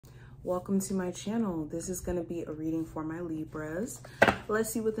Welcome to my channel. This is going to be a reading for my Libras.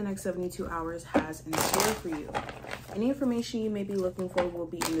 Let's see what the next 72 hours has in store for you. Any information you may be looking for will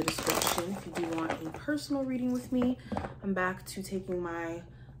be in the description. If you do want a personal reading with me, I'm back to taking my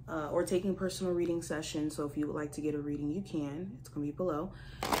taking personal reading sessions. So if you would like to get a reading, you can. It's going to be below.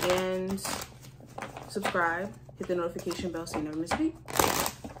 And subscribe, hit the notification bell so you never miss a beat.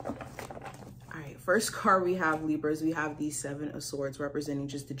 First card we have, Libras, we have the Seven of Swords representing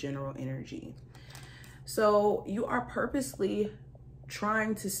just the general energy. So you are purposely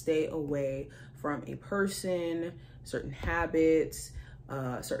trying to stay away from a person, certain habits,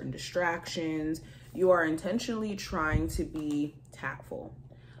 certain distractions. You are intentionally trying to be tactful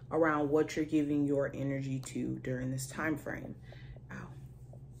around what you're giving your energy to during this time frame. Ow,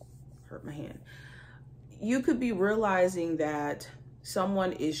 hurt my hand. You could be realizing that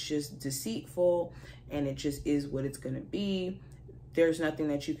someone is just deceitful and it just is what it's going to be. There's nothing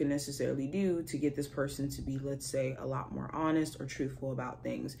that you can necessarily do to get this person to be, let's say, a lot more honest or truthful about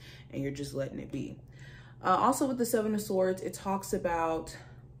things, and you're just letting it be. Also with the Seven of Swords, it talks about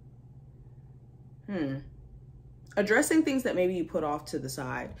addressing things that maybe you put off to the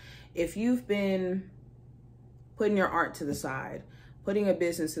side. If you've been putting your art to the side, putting a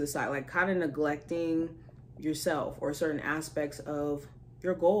business to the side, like kind of neglecting yourself or certain aspects of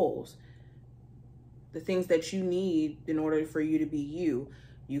your goals, the things that you need in order for you to be you,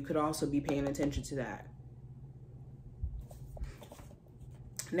 you could also be paying attention to that.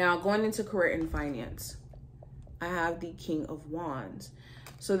 Now, going into career and finance, I have the King of Wands.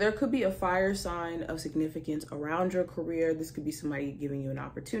 So there could be a fire sign of significance around your career. This could be somebody giving you an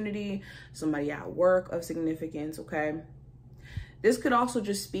opportunity, somebody at work of significance, okay? This could also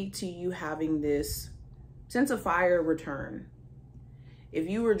just speak to you having this sense of fire return. If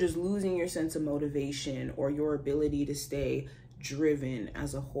you were just losing your sense of motivation or your ability to stay driven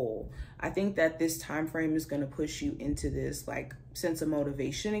as a whole, I think that this time frame is going to push you into this like sense of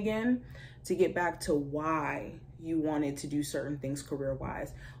motivation again to get back to why you wanted to do certain things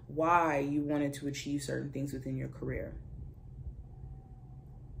career-wise, why you wanted to achieve certain things within your career.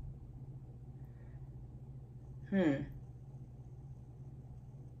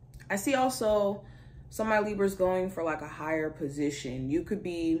 I see also some of my Libras going for like a higher position. You could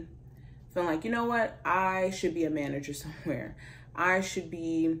be feeling like, you know what? I should be a manager somewhere. I should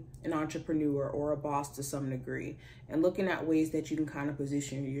be an entrepreneur or a boss to some degree, and looking at ways that you can kind of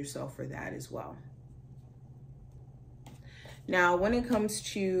position yourself for that as well. Now, when it comes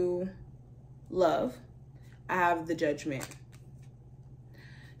to love, I have the Judgment.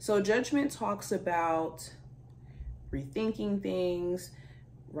 So Judgment talks about rethinking things,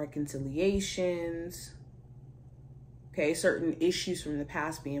 reconciliations, okay, certain issues from the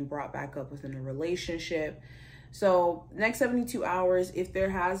past being brought back up within a relationship. So next 72 hours, if there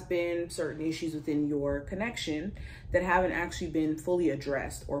has been certain issues within your connection that haven't actually been fully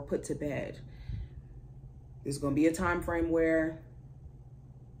addressed or put to bed, there's going to be a time frame where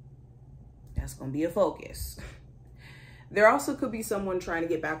that's going to be a focus. There also could be someone trying to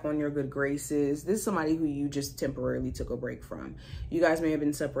get back on your good graces. This is somebody who you just temporarily took a break from. You guys may have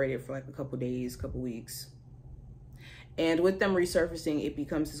been separated for like a couple days, couple weeks. And with them resurfacing, it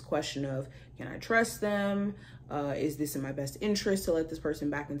becomes this question of, can I trust them? Is this in my best interest to let this person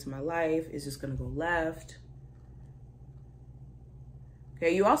back into my life? Is this going to go left?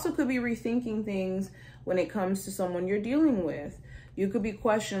 Okay, you also could be rethinking things when it comes to someone you're dealing with. You could be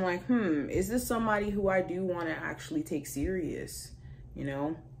questioning like, is this somebody who I do want to actually take serious, you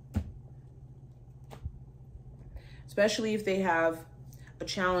know? Especially if they have a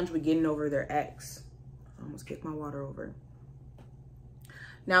challenge with getting over their ex. I almost kicked my water over.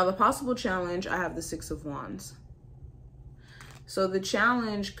 Now, the possible challenge, I have the Six of Wands. So the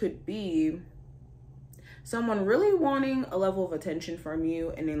challenge could be someone really wanting a level of attention from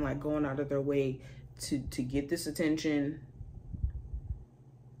you and then like going out of their way to get this attention.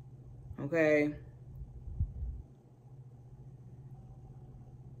 Okay.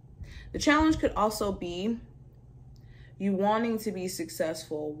 The challenge could also be you wanting to be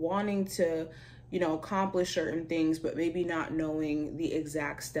successful, wanting to, you know, accomplish certain things, but maybe not knowing the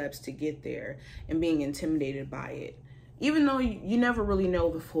exact steps to get there and being intimidated by it. Even though you never really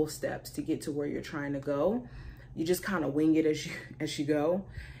know the full steps to get to where you're trying to go, you just kind of wing it as you go.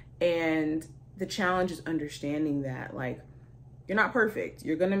 And the challenge is understanding that, like, you're not perfect.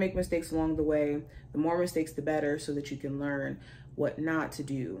 You're going to make mistakes along the way. The more mistakes, the better, so that you can learn what not to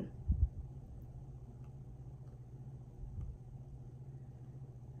do.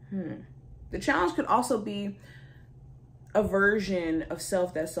 The challenge could also be a version of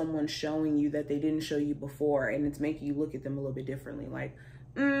self that someone's showing you that they didn't show you before, and it's making you look at them a little bit differently. Like,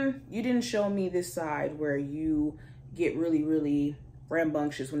 you didn't show me this side where you get really, really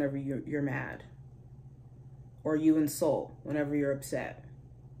rambunctious whenever you're mad, or you insult whenever you're upset.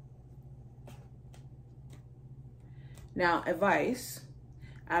 Now, advice,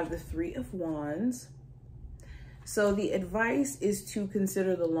 I have the 3 of Wands. So the advice is to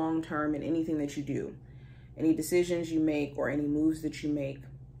consider the long term in anything that you do, any decisions you make or any moves that you make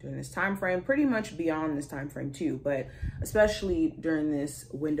during this time frame, pretty much beyond this time frame too, but especially during this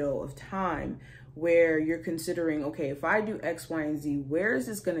window of time where you're considering, okay, if I do X, Y, and Z, where is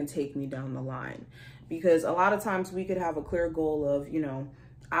this going to take me down the line? Because a lot of times we could have a clear goal of, you know,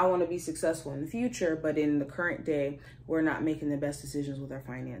 I want to be successful in the future, but in the current day, we're not making the best decisions with our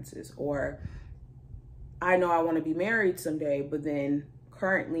finances. Or I know I want to be married someday, but then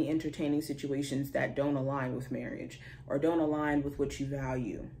currently entertaining situations that don't align with marriage or don't align with what you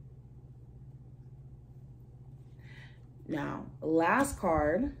value. Now, last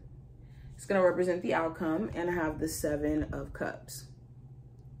card is going to represent the outcome, and I have the 7 of Cups.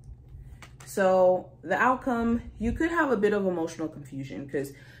 So the outcome, you could have a bit of emotional confusion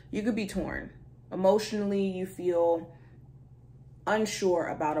because you could be torn. Emotionally, you feel unsure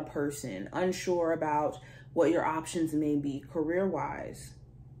about a person, unsure about what your options may be career-wise.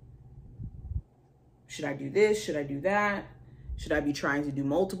 Should I do this? Should I do that? Should I be trying to do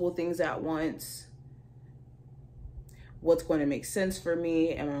multiple things at once? What's going to make sense for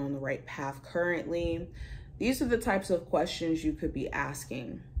me? Am I on the right path currently? These are the types of questions you could be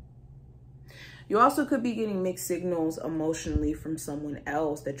asking. You also could be getting mixed signals emotionally from someone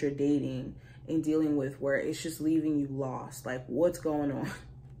else that you're dating and dealing with, where it's just leaving you lost. Like, what's going on?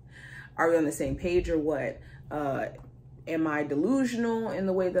 Are we on the same page or what? Am I delusional in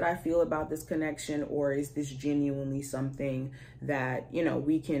the way that I feel about this connection, or is this genuinely something that, you know,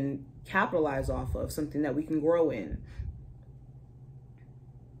 we can capitalize off of, something that we can grow in?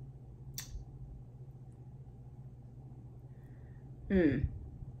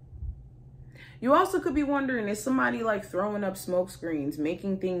 You also could be wondering, is somebody like throwing up smoke screens,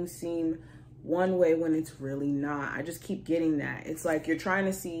 making things seem one way when it's really not? I just keep getting that. It's like you're trying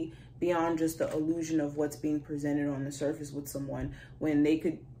to see beyond just the illusion of what's being presented on the surface with someone, when they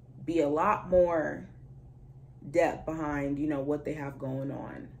could be a lot more depth behind, you know, what they have going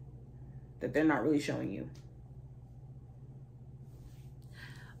on that they're not really showing you.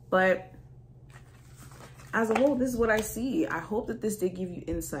 But as a whole, this is what I see. I hope that this did give you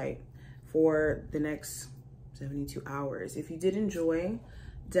insight for the next 72 hours. If you did enjoy,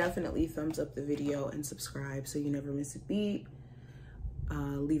 definitely thumbs up the video and subscribe so you never miss a beat.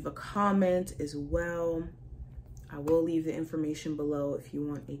 Leave a comment as well. I will leave the information below if you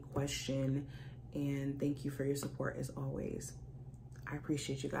want a question. And thank you for your support as always. I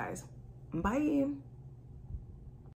appreciate you guys. Bye.